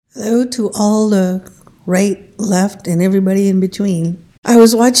Hello to all the right, left, and everybody in between. I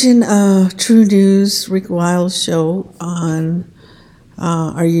was watching True News, Rick Wiles' show on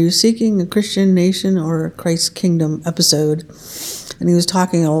Are You Seeking a Christian Nation or Christ's Kingdom episode. And he was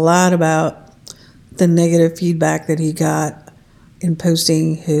talking a lot about the negative feedback that he got in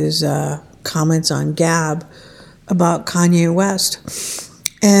posting his comments on Gab about Kanye West.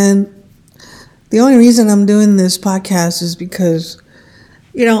 And the only reason I'm doing this podcast is because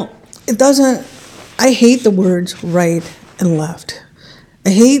I hate the words right and left. I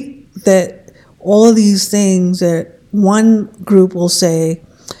hate that all of these things that one group will say,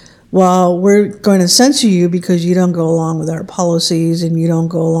 well, we're going to censor you because you don't go along with our policies and you don't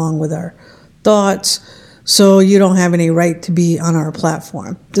go along with our thoughts, so you don't have any right to be on our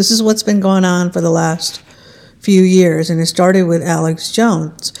platform. This is what's been going on for the last few years, and it started with Alex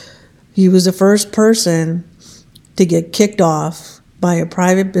Jones. He was the first person to get kicked off by a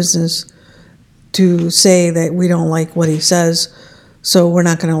private business to say that we don't like what he says, so we're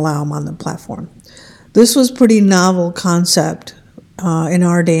not going to allow him on the platform. This was pretty novel concept in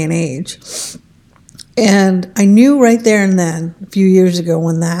our day and age. And I knew right there and then, a few years ago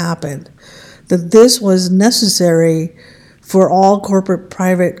when that happened, that this was necessary for all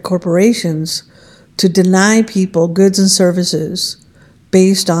private corporations to deny people goods and services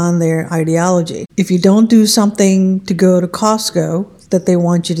based on their ideology. If you don't do something to go to Costco that they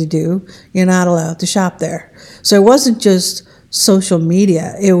want you to do, you're not allowed to shop there. So it wasn't just social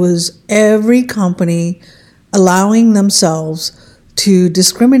media. It was every company allowing themselves to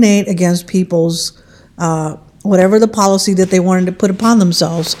discriminate against people's, whatever the policy that they wanted to put upon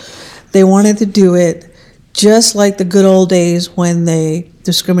themselves. They wanted to do it just like the good old days when they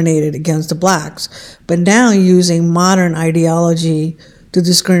discriminated against the blacks, but now using modern ideology to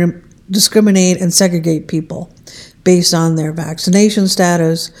discriminate and segregate people based on their vaccination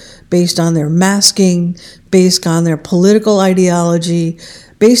status, based on their masking, based on their political ideology,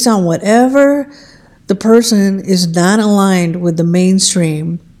 based on whatever the person is not aligned with the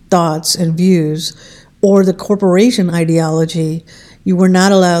mainstream thoughts and views or the corporation ideology. You were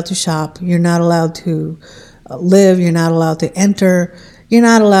not allowed to shop. You're not allowed to live. You're not allowed to enter. You're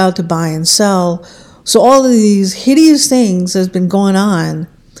not allowed to buy and sell. So all of these hideous things has been going on,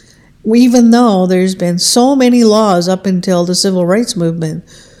 even though there's been so many laws up until the civil rights movement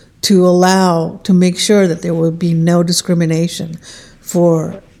to make sure that there would be no discrimination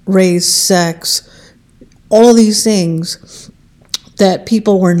for race, sex, all of these things, that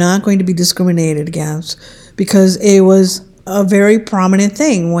people were not going to be discriminated against, because it was a very prominent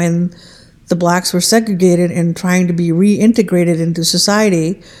thing when the blacks were segregated and trying to be reintegrated into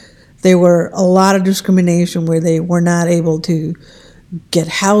society. There were a lot of discrimination where they were not able to get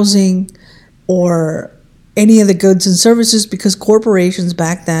housing or any of the goods and services because corporations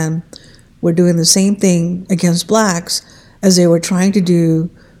back then were doing the same thing against blacks as they were trying to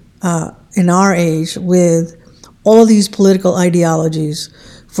do in our age with all these political ideologies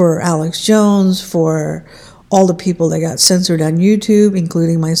for Alex Jones, for all the people that got censored on YouTube,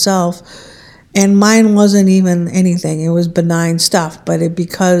 including myself. And mine wasn't even anything. It was benign stuff, but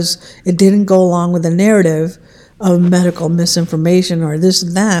because it didn't go along with the narrative of medical misinformation or this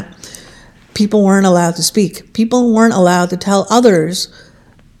and that, people weren't allowed to speak. People weren't allowed to tell others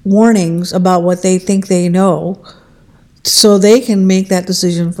warnings about what they think they know so they can make that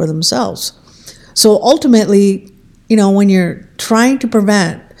decision for themselves. So ultimately, when you're trying to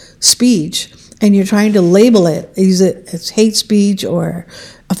prevent speech and you're trying to label it, it's hate speech or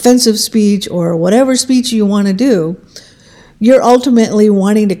offensive speech or whatever speech you want to do, you're ultimately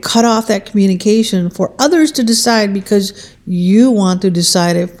wanting to cut off that communication for others to decide because you want to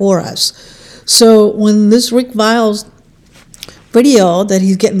decide it for us. So when this Rick Wiles video that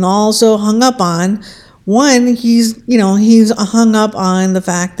he's getting all so hung up on, one, he's hung up on the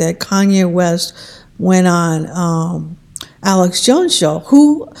fact that Kanye West went on Alex Jones' show,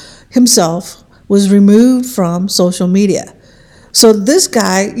 who himself was removed from social media. So this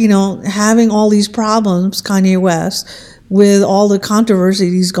guy, having all these problems, Kanye West, with all the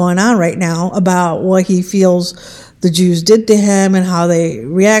controversies going on right now about what he feels the Jews did to him and how they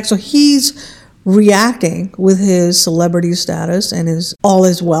react. So he's reacting with his celebrity status and all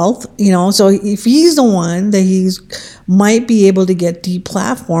his wealth, So if he's the one that he's might be able to get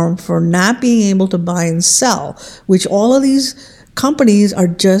deplatformed for not being able to buy and sell, which all of these companies are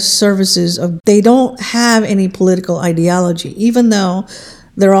just services they don't have any political ideology. Even though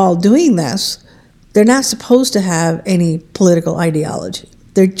they're all doing this, they're not supposed to have any political ideology.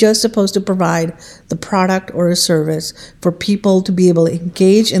 They're just supposed to provide the product or a service for people to be able to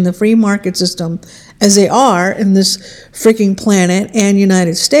engage in the free market system as they are in this freaking planet and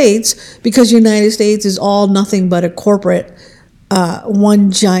United States, because United States is all nothing but a corporate,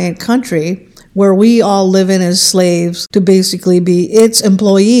 one giant country where we all live in as slaves to basically be its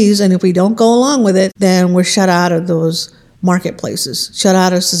employees. And if we don't go along with it, then we're shut out of those marketplaces, shut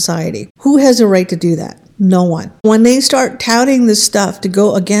out of society. Who has a right to do that? No one. When they start touting this stuff to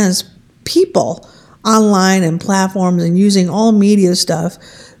go against people online and platforms and using all media stuff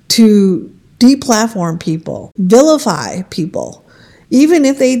to deplatform people, vilify people, even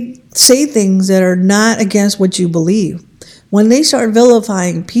if they say things that are not against what you believe, when they start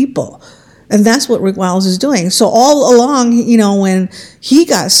vilifying people, and that's what Rick Wiles is doing. So all along, when he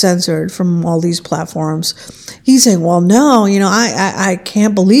got censored from all these platforms, he's saying, well, no, I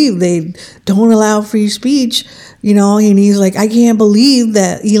can't believe they don't allow free speech, and he's like, I can't believe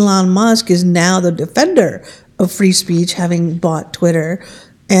that Elon Musk is now the defender of free speech, having bought Twitter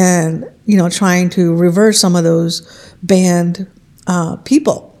and, trying to reverse some of those banned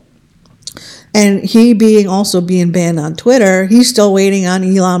people. And he also being banned on Twitter, he's still waiting on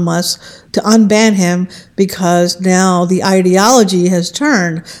Elon Musk to unban him, because now the ideology has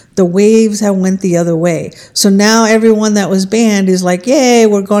turned. The waves have went the other way. So now everyone that was banned is like, yay,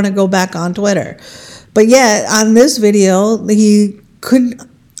 we're going to go back on Twitter. But yet on this video, he couldn't,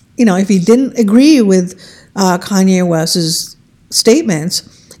 if he didn't agree with Kanye West's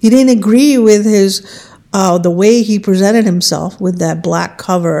statements, he didn't agree with his the way he presented himself with that black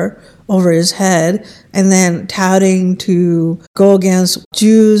cover over his head, and then touting to go against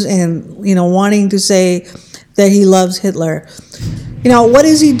Jews and, wanting to say that he loves Hitler. What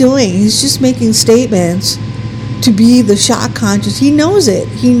is he doing? He's just making statements to be the shock conscious. He knows it.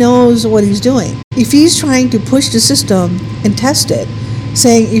 He knows what he's doing. If he's trying to push the system and test it,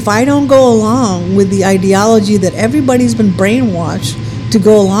 saying, if I don't go along with the ideology that everybody's been brainwashed to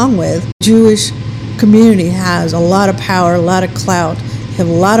go along with, Jewish community has a lot of power, a lot of clout, have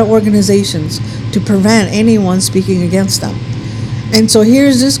a lot of organizations to prevent anyone speaking against them. And so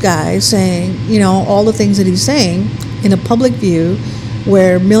here's this guy saying, all the things that he's saying in a public view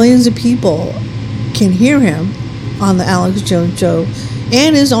where millions of people can hear him on the Alex Jones Show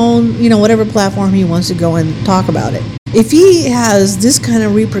and his own, whatever platform he wants to go and talk about it. If he has this kind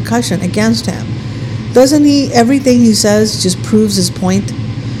of repercussion against him, doesn't everything he says just proves his point?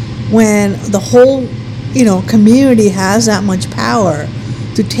 When the whole, community has that much power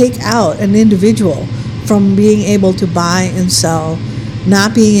to take out an individual from being able to buy and sell,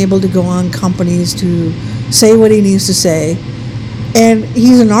 not being able to go on companies to say what he needs to say. And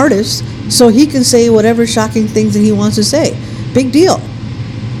he's an artist, so he can say whatever shocking things that he wants to say. Big deal.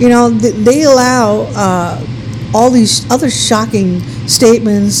 They allow all these other shocking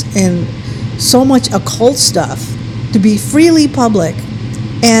statements and so much occult stuff to be freely public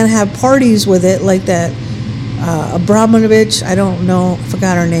and have parties with it, like that Abramovich, I don't know, I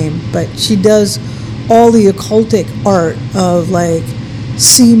forgot her name, but she does all the occultic art of like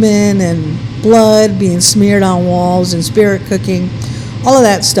semen and blood being smeared on walls and spirit cooking, all of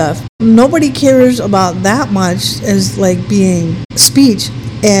that stuff. Nobody cares about that much as like being speech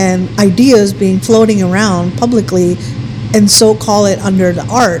and ideas being floating around publicly, and so call it under the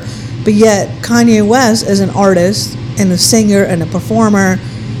art. But yet Kanye West, as an artist and a singer and a performer,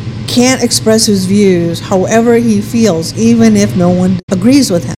 can't express his views however he feels, even if no one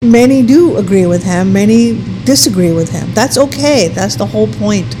agrees with him. Many do agree with him, many disagree with him. That's okay. That's the whole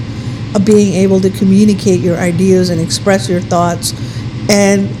point of being able to communicate your ideas and express your thoughts.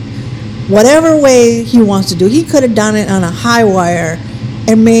 And whatever way he wants to do, he could have done it on a high wire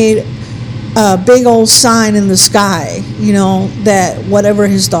and made a big old sign in the sky, that whatever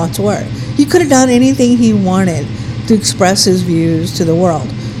his thoughts were. He could have done anything he wanted to express his views to the world.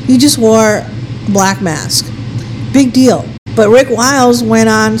 He just wore a black mask. Big deal. But Rick Wiles went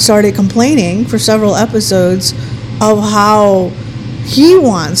on, started complaining for several episodes of how he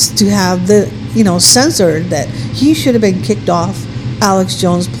wants to have the, censored, that he should have been kicked off Alex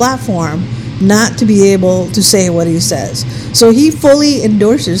Jones' platform not to be able to say what he says. So he fully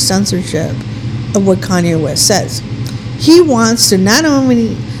endorses censorship of what Kanye West says. He wants to not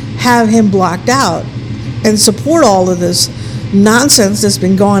only have him blocked out and support all of this nonsense that's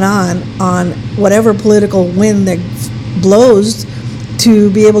been going on whatever political wind that blows,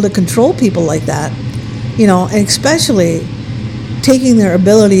 to be able to control people like that, and especially taking their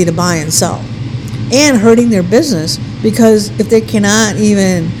ability to buy and sell and hurting their business, because if they cannot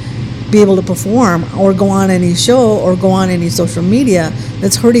even be able to perform or go on any show or go on any social media,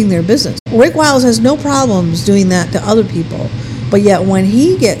 that's hurting their business. Rick Wiles has no problems doing that to other people, but yet when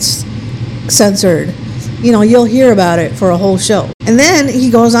he gets censored you'll hear about it for a whole show. And then he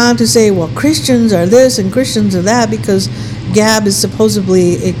goes on to say, well, Christians are this and Christians are that, because Gab is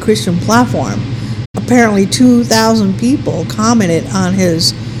supposedly a Christian platform. Apparently 2,000 people commented on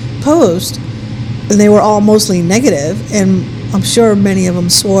his post, and they were all mostly negative, and I'm sure many of them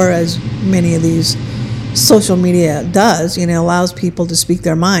swore, as many of these social media does, allows people to speak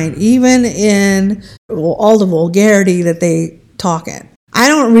their mind, even in all the vulgarity that they talk in. I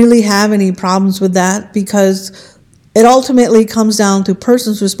don't really have any problems with that, because it ultimately comes down to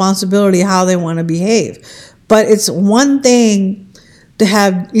person's responsibility how they want to behave. But it's one thing to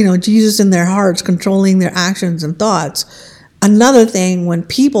have, Jesus in their hearts controlling their actions and thoughts. Another thing when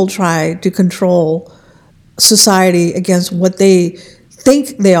people try to control society against what they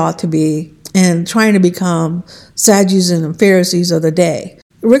think they ought to be, and trying to become Sadducees and Pharisees of the day.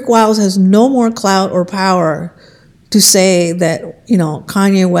 Rick Wiles has no more clout or power to say that,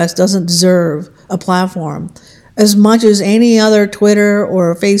 Kanye West doesn't deserve a platform as much as any other Twitter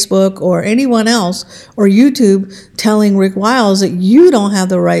or Facebook or anyone else or YouTube telling Rick Wiles that you don't have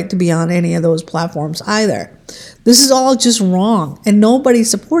the right to be on any of those platforms either. This is all just wrong, and nobody's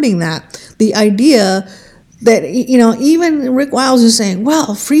supporting that. The idea that, even Rick Wiles is saying,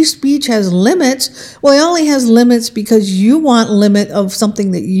 well, free speech has limits. Well, it only has limits because you want limit of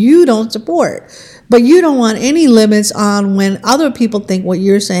something that you don't support. But you don't want any limits on when other people think what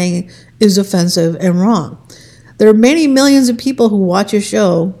you're saying is offensive and wrong. There are many millions of people who watch your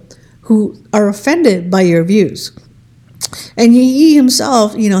show who are offended by your views. And he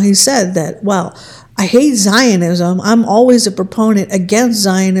himself, he said that, well, I hate Zionism. I'm always a proponent against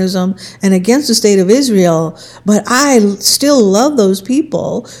Zionism and against the state of Israel, but I still love those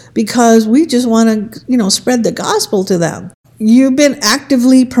people because we just want to, spread the gospel to them. You've been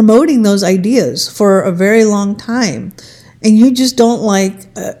actively promoting those ideas for a very long time, and you just don't like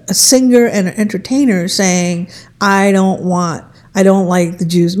a singer and an entertainer saying, I don't like the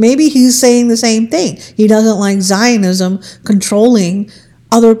Jews. Maybe he's saying the same thing. He doesn't like Zionism controlling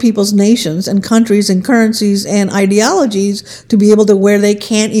other people's nations and countries and currencies and ideologies to be able to where they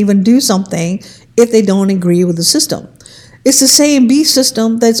can't even do something if they don't agree with the system. It's the same beast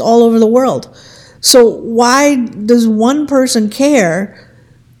system that's all over the world. So why does one person care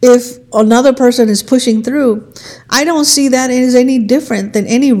if another person is pushing through? I don't see that as any different than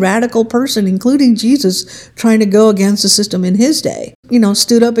any radical person, including Jesus, trying to go against the system in his day.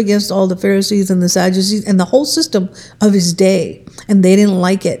 Stood up against all the Pharisees and the Sadducees and the whole system of his day. And they didn't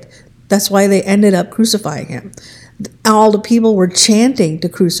like it. That's why they ended up crucifying him. All the people were chanting to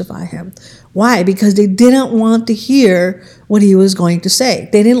crucify him. Why? Because they didn't want to hear what he was going to say.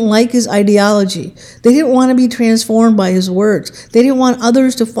 They didn't like his ideology. They didn't want to be transformed by his words. They didn't want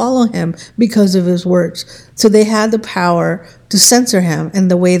others to follow him because of his words. So they had the power to censor him, and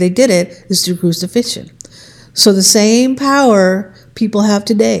the way they did it is through crucifixion. So the same power people have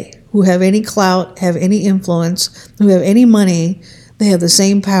today, who have any clout, have any influence, who have any money, they have the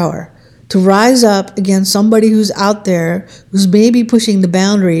same power to rise up against somebody who's out there, who's maybe pushing the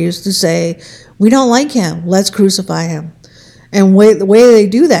boundaries to say, we don't like him, let's crucify him. And the way they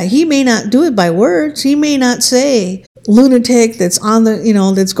do that, he may not do it by words. He may not say lunatic that's on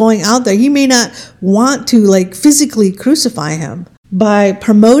the, that's going out there. He may not want to physically crucify him by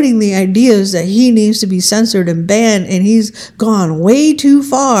promoting the ideas that he needs to be censored and banned. And he's gone way too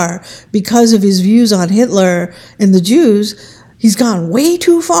far because of his views on Hitler and the Jews. He's gone way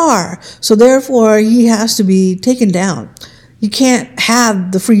too far. So therefore, he has to be taken down. You can't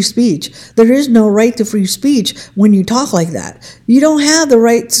have the free speech. There is no right to free speech when you talk like that. You don't have the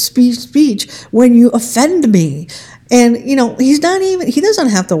right to speech when you offend me. And, he doesn't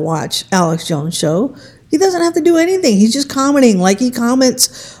have to watch Alex Jones' show. He doesn't have to do anything. He's just commenting like he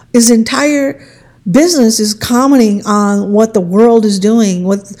comments. His entire business is commenting on what the world is doing,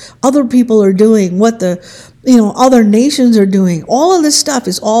 what other people are doing, what the other nations are doing. All of this stuff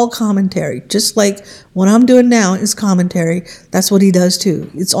is all commentary. Just like what I'm doing now is commentary. That's what he does too.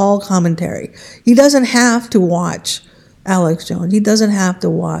 It's all commentary. He doesn't have to watch Alex Jones. He doesn't have to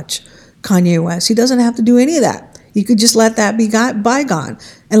watch Kanye West. He doesn't have to do any of that. He could just let that be bygone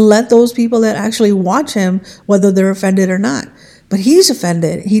and let those people that actually watch him, whether they're offended or not. But he's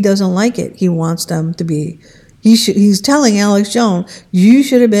offended. He doesn't like it. He wants them to be. He's telling Alex Jones, you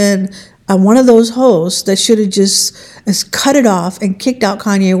should have been one of those hosts that should have just cut it off and kicked out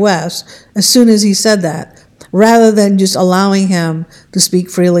Kanye West as soon as he said that, rather than just allowing him to speak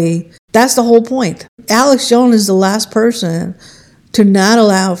freely. That's the whole point. Alex Jones is the last person to not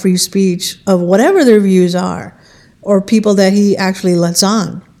allow free speech of whatever their views are, or people that he actually lets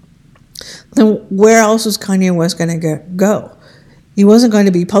on. Then where else is Kanye West going to go? He wasn't going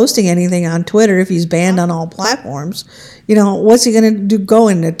to be posting anything on Twitter if he's banned on all platforms. What's he going to do? Go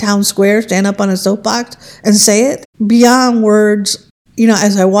in the town square, stand up on a soapbox and say it? Beyond words,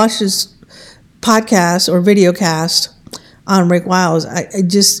 as I watch this podcast or video cast on Rick Wiles,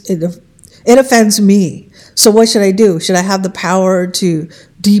 it offends me. So what should I do? Should I have the power to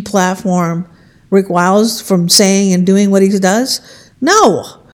deplatform Rick Wiles from saying and doing what he does?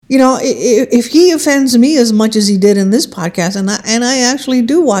 No. If he offends me as much as he did in this podcast, and I actually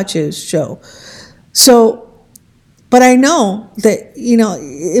do watch his show. But I know that,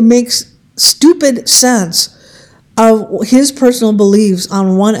 it makes stupid sense of his personal beliefs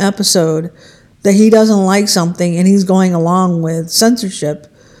on one episode that he doesn't like something and he's going along with censorship,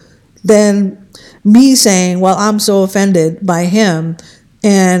 than me saying, well, I'm so offended by him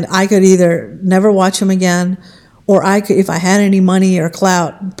and I could either never watch him again, or I could, if I had any money or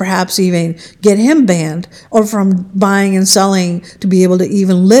clout, perhaps even get him banned or from buying and selling to be able to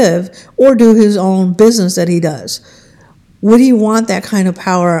even live or do his own business that he does. Would he want that kind of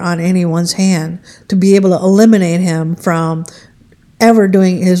power on anyone's hand to be able to eliminate him from ever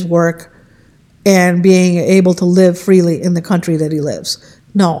doing his work and being able to live freely in the country that he lives?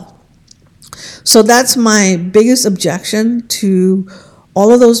 No. So that's my biggest objection to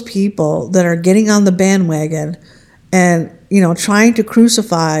all of those people that are getting on the bandwagon and, trying to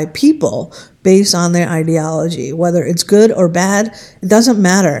crucify people based on their ideology. Whether it's good or bad, it doesn't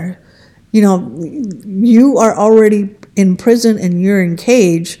matter. You are already in prison and you're in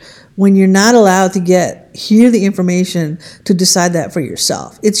cage when you're not allowed to hear the information to decide that for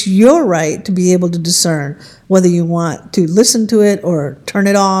yourself. It's your right to be able to discern whether you want to listen to it or turn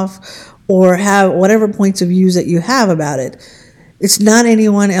it off or have whatever points of views that you have about it. It's not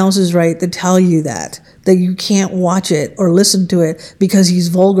anyone else's right to tell you that you can't watch it or listen to it because he's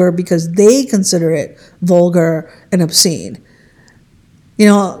vulgar, because they consider it vulgar and obscene.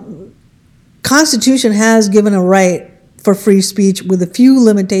 Constitution has given a right for free speech with a few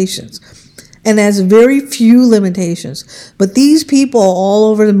limitations, and has very few limitations. But these people all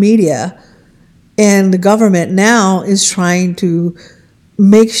over the media and the government now is trying to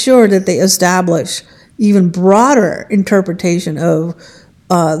make sure that they establish even broader interpretation of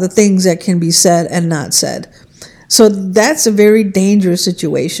the things that can be said and not said. So that's a very dangerous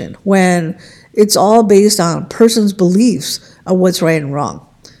situation when it's all based on a person's beliefs of what's right and wrong.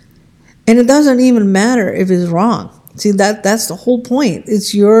 And it doesn't even matter if it's wrong. See, that's the whole point.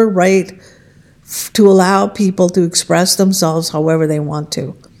 It's your right to allow people to express themselves however they want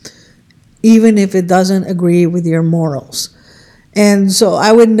to, even if it doesn't agree with your morals. And so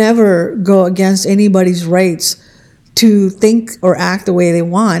I would never go against anybody's rights to think or act the way they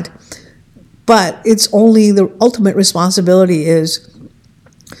want, but it's only the ultimate responsibility is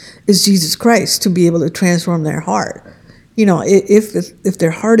Jesus Christ to be able to transform their heart. If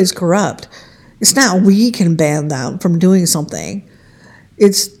their heart is corrupt, it's not we can ban them from doing something.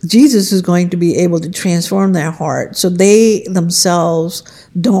 It's Jesus who's going to be able to transform their heart so they themselves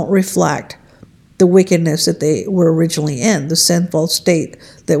don't reflect the wickedness that they were originally in, the sinful state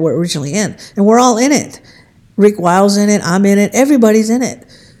that we're originally in. And we're all in it. Rick Wiles in it, I'm in it, everybody's in it.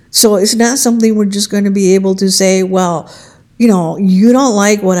 So it's not something we're just going to be able to say, well, you don't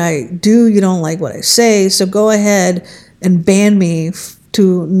like what I do, you don't like what I say, so go ahead and ban me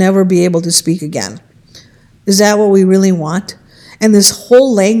to never be able to speak again. Is that what we really want? And this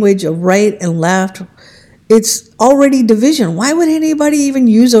whole language of right and left, it's already division. Why would anybody even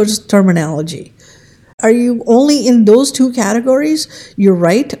use those terminology? Are you only in those two categories? You're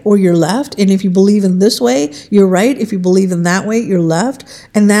right or you're left. And if you believe in this way, you're right. If you believe in that way, you're left.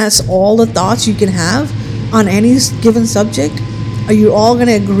 And that's all the thoughts you can have on any given subject. Are you all going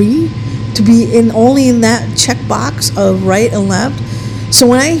to agree to be only in that checkbox of right and left? So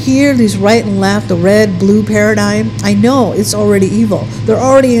when I hear these right and left, the red, blue paradigm, I know it's already evil. They're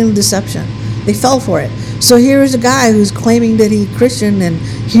already in deception. They fell for it. So here's a guy who's claiming that he's Christian and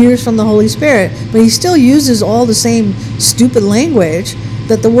hears from the Holy Spirit, but he still uses all the same stupid language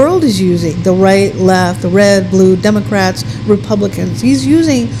that the world is using. The right, left, the red, blue, Democrats, Republicans. He's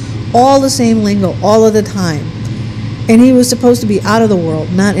using all the same lingo all of the time. And he was supposed to be out of the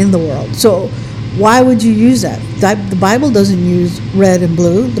world, not in the world. So why would you use that? The Bible doesn't use red and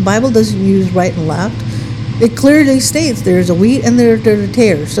blue. The Bible doesn't use right and left. It clearly states there's a wheat and there's a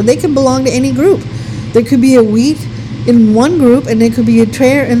tare. So they can belong to any group. There could be a wheat in one group and there could be a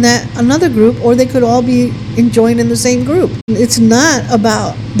tare in that another group, or they could all be joined in the same group. It's not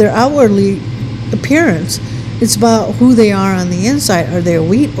about their outwardly appearance. It's about who they are on the inside. Are they a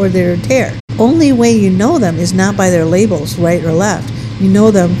wheat or they're a tare? Only way you know them is not by their labels, right or left. You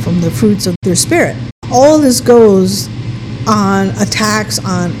know them from the fruits of their spirit. All this goes on attacks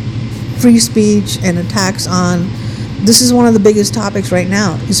on free speech and attacks on, this is one of the biggest topics right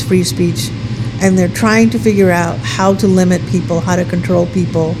now, is free speech. And they're trying to figure out how to limit people, how to control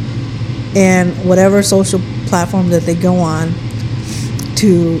people, and whatever social platform that they go on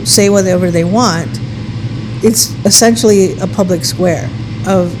to say whatever they want. It's essentially a public square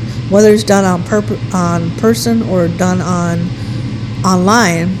of whether it's done on person or done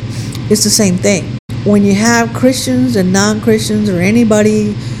online. It's the same thing. When you have Christians and non-Christians or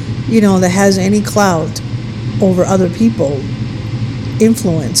anybody, that has any clout over other people,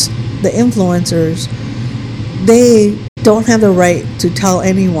 influence, the influencers, they don't have the right to tell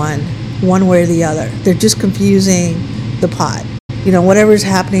anyone one way or the other. They're just confusing the pot. Whatever's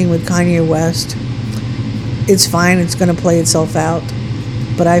happening with Kanye West, it's fine, it's going to play itself out.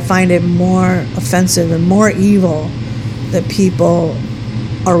 But I find it more offensive and more evil that people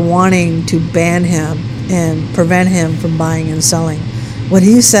are wanting to ban him and prevent him from buying and selling. What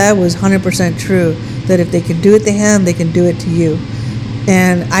he said was 100% true, that if they can do it to him, they can do it to you.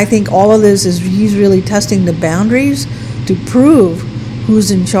 And I think all of this is he's really testing the boundaries to prove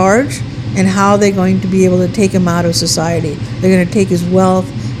who's in charge and how they're going to be able to take him out of society. They're going to take his wealth,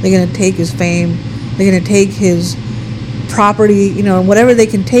 they're going to take his fame, they're going to take his property, whatever they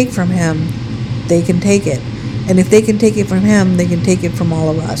can take from him, they can take it. And if they can take it from him, they can take it from all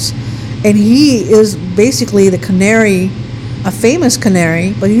of us. And he is basically the canary, a famous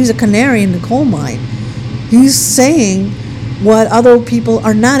canary, but he's a canary in the coal mine. He's saying what other people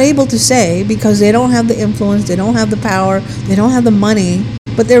are not able to say because they don't have the influence, they don't have the power, they don't have the money.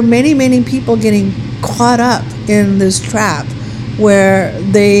 But there are many, many people getting caught up in this trap where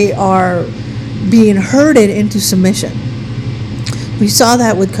they are being herded into submission. We saw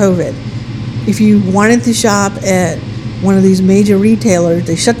that with COVID. If you wanted to shop at one of these major retailers,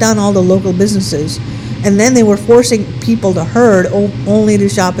 they shut down all the local businesses, and then they were forcing people to herd only to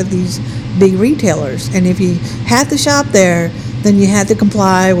shop at these big retailers. And if you had to shop there, then you had to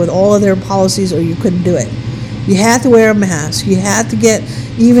comply with all of their policies or you couldn't do it. You had to wear a mask. You had to get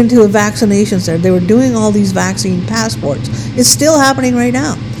even to a vaccination center. They were doing all these vaccine passports. It's still happening right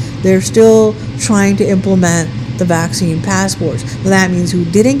now. They're still trying to implement the vaccine passports. That means who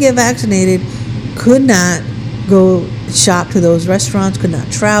didn't get vaccinated could not go shop to those restaurants, could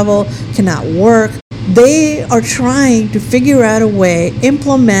not travel, cannot work. They are trying to figure out a way,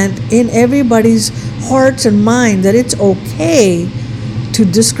 implement in everybody's hearts and minds that it's okay to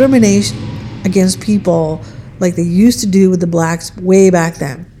discriminate against people like they used to do with the blacks way back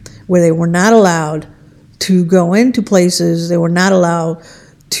then, where they were not allowed to go into places, they were not allowed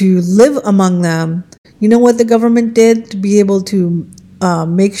to live among them. You know what the government did to be able to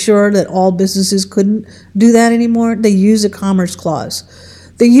make sure that all businesses couldn't do that anymore? They used a Commerce Clause.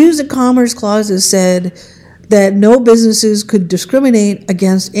 They used a Commerce Clause that said that no businesses could discriminate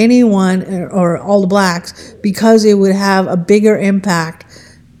against anyone or all the blacks because it would have a bigger impact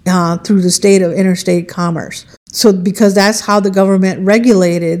through the state of interstate commerce. So because that's how the government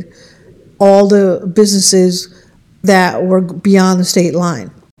regulated all the businesses that were beyond the state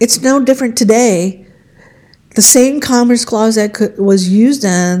line. It's no different today. The same Commerce Clause that was used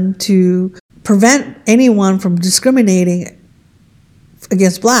then to prevent anyone from discriminating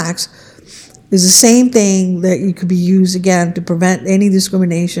against blacks is the same thing that you could be used again to prevent any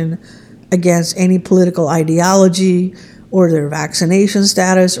discrimination against any political ideology or their vaccination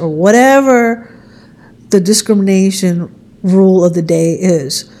status or whatever the discrimination rule of the day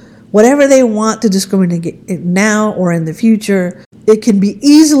is. Whatever they want to discriminate now or in the future, it can be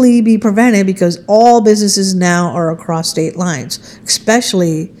easily be prevented because all businesses now are across state lines,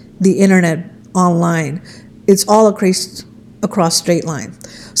 especially the internet online. It's all across state line.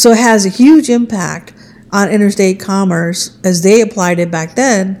 So it has a huge impact on interstate commerce as they applied it back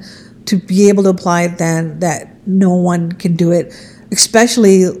then to be able to apply it then that no one can do it,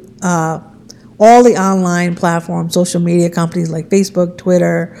 especially all the online platforms, social media companies like Facebook,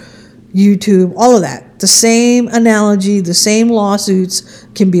 Twitter, YouTube, all of that. The same analogy, the same lawsuits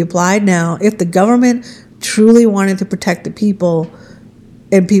can be applied now. If the government truly wanted to protect the people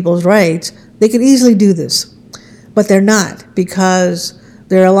and people's rights, they could easily do this. But they're not, because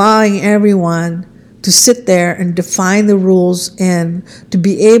they're allowing everyone to sit there and define the rules and to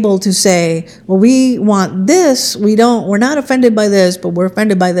be able to say, well, we want this, we're not offended by this, but we're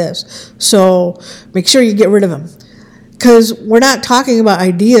offended by this. So make sure you get rid of them. Because we're not talking about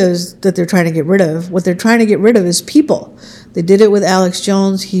ideas that they're trying to get rid of. What they're trying to get rid of is people. They did it with Alex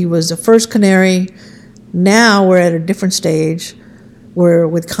Jones. He was the first canary. Now we're at a different stage where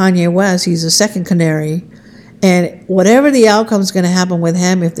with Kanye West, he's the second canary. And whatever the outcome is going to happen with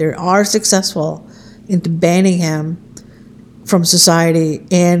him, if they are successful into banning him from society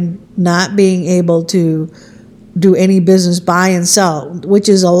and not being able to do any business, buy and sell, which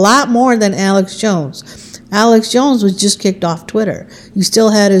is a lot more than Alex Jones. Alex Jones was just kicked off Twitter. He still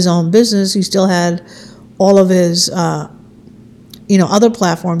had his own business. He still had all of his, other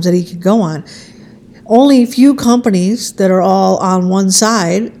platforms that he could go on. Only a few companies that are all on one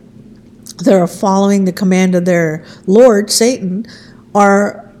side, that are following the command of their Lord, Satan,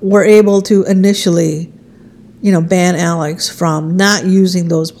 were able to initially, ban Alex from not using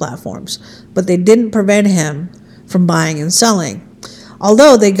those platforms. But they didn't prevent him from buying and selling.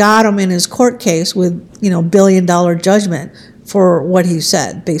 Although they got him in his court case with, $1 billion judgment for what he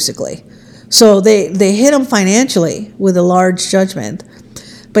said, basically. So they hit him financially with a large judgment.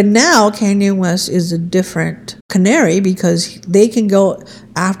 But now Kanye West is a different canary because they can go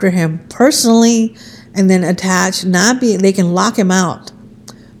after him personally and then they can lock him out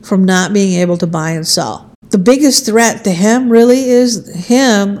from not being able to buy and sell. The biggest threat to him really is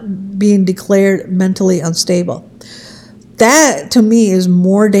him being declared mentally unstable. That, to me, is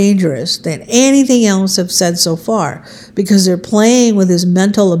more dangerous than anything else I've said so far, because they're playing with his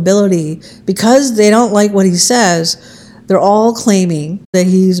mental ability. Because they don't like what he says, they're all claiming that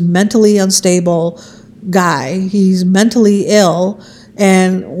he's mentally unstable guy. He's mentally ill.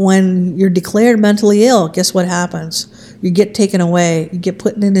 And when you're declared mentally ill, guess what happens? You get taken away. You get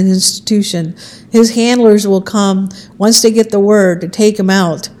put in an institution. His handlers will come, once they get the word to take him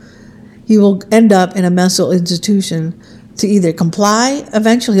out, he will end up in a mental institution to either comply.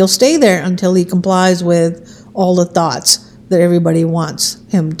 Eventually, he'll stay there until he complies with all the thoughts that everybody wants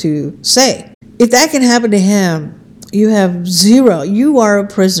him to say. If that can happen to him, you have zero. You are a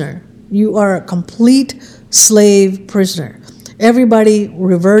prisoner. You are a complete slave prisoner. Everybody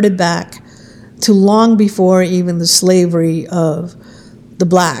reverted back to long before even the slavery of the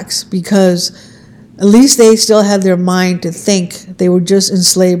blacks, because at least they still had their mind to think. They were just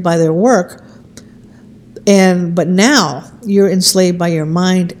enslaved by their work. But now you're enslaved by your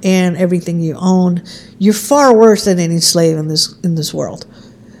mind and everything you own. You're far worse than any slave in this world.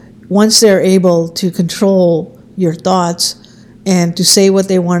 Once they're able to control your thoughts and to say what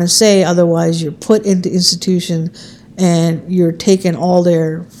they want to say, otherwise you're put into institution and you're taking all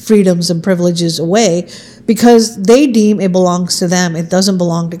their freedoms and privileges away because they deem it belongs to them. It doesn't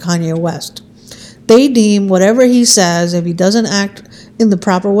belong to Kanye West. They deem whatever he says, if he doesn't act in the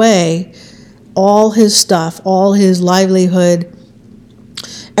proper way, all his stuff, all his livelihood,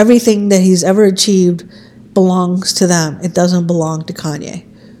 everything that he's ever achieved belongs to them. It doesn't belong to Kanye.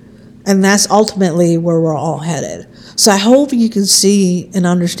 And that's ultimately where we're all headed. So I hope you can see and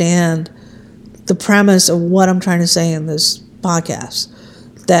understand the premise of what I'm trying to say in this podcast,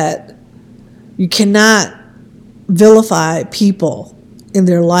 that you cannot vilify people in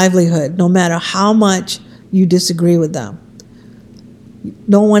their livelihood, no matter how much you disagree with them.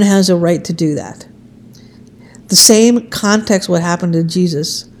 No one has a right to do that. The same context what happened to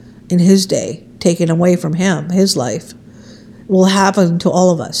Jesus in his day, taken away from him, his life, will happen to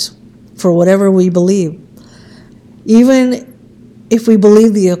all of us for whatever we believe. Even if we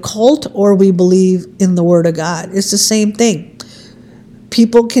believe the occult or we believe in the Word of God, it's the same thing.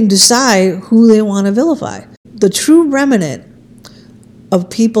 People can decide who they want to vilify. The true remnant of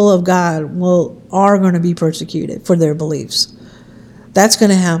people of God are going to be persecuted for their beliefs. That's going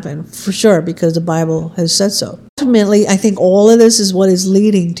to happen for sure because the Bible has said so. Ultimately, I think all of this is what is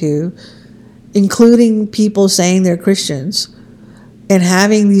leading to, including people saying they're Christians and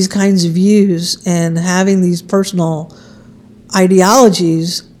having these kinds of views and having these personal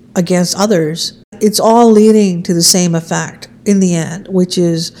ideologies against others. It's all leading to the same effect in the end, which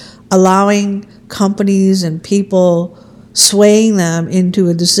is allowing companies and people, swaying them into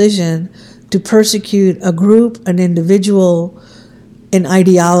a decision to persecute a group, an individual, and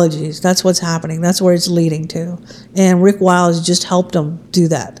ideologies. That's what's happening. That's where it's leading to. And Rick Wiles just helped them do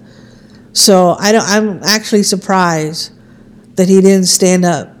that. So I'm actually surprised that he didn't stand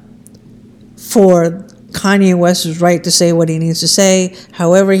up for Kanye West's right to say what he needs to say,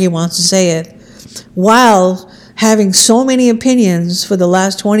 however he wants to say it, while having so many opinions for the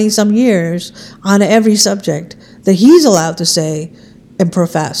last 20-some years on every subject that he's allowed to say and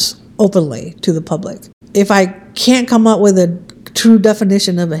profess openly to the public. If I can't come up with a true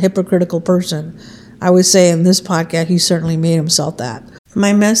definition of a hypocritical person, I would say in this podcast, he certainly made himself that.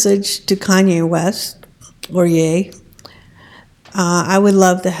 My message to Kanye West, or Ye, I would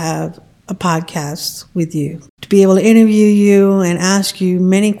love to have a podcast with you, to be able to interview you and ask you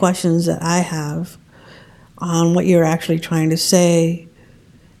many questions that I have on what you're actually trying to say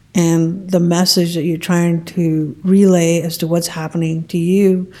and the message that you're trying to relay as to what's happening to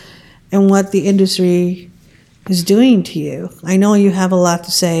you and what the industry is doing to you. I know you have a lot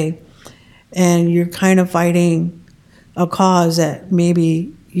to say, and you're kind of fighting a cause that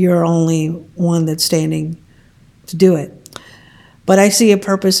maybe you're only one that's standing to do it. But I see a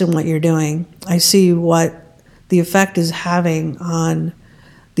purpose in what you're doing. I see what the effect is having on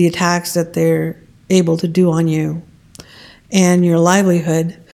the attacks that they're able to do on you and your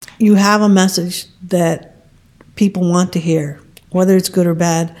livelihood. You have a message that people want to hear, whether it's good or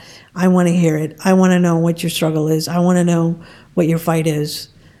bad. I want to hear it. I want to know what your struggle is. I want to know what your fight is.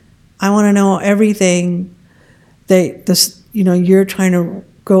 I want to know everything that you're trying to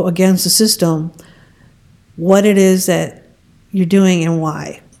go against the system, what it is that you're doing and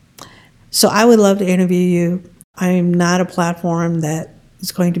why. So I would love to interview you. I'm not a platform that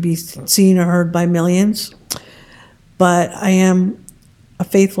is going to be seen or heard by millions, but I am a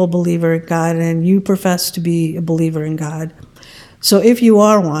faithful believer in God, and you profess to be a believer in God. So if you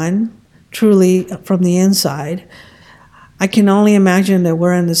are one, truly from the inside, I can only imagine that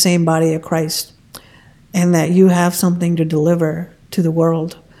we're in the same body of Christ and that you have something to deliver to the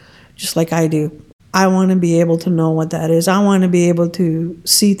world, just like I do. I want to be able to know what that is. I want to be able to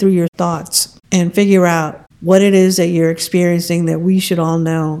see through your thoughts and figure out what it is that you're experiencing that we should all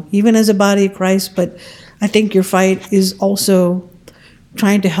know, even as a body of Christ. But I think your fight is also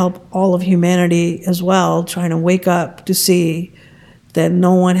trying to help all of humanity as well, trying to wake up to see that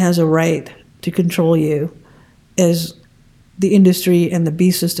no one has a right to control you as the industry and the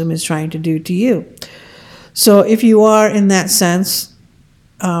beast system is trying to do to you. So if you are, in that sense,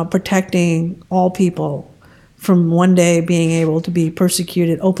 protecting all people from one day being able to be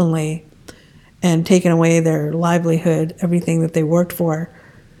persecuted openly and taken away their livelihood, everything that they worked for,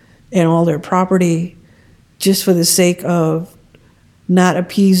 and all their property, just for the sake of not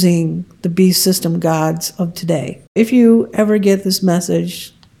appeasing the beast system gods of today. If you ever get this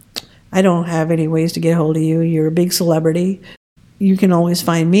message, I don't have any ways to get a hold of you. You're a big celebrity. You can always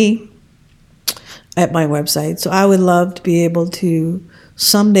find me at my website. So I would love to be able to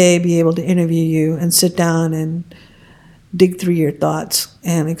someday be able to interview you and sit down and dig through your thoughts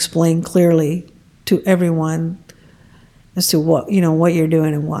and explain clearly to everyone as to what you're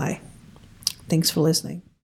doing and why. Thanks for listening.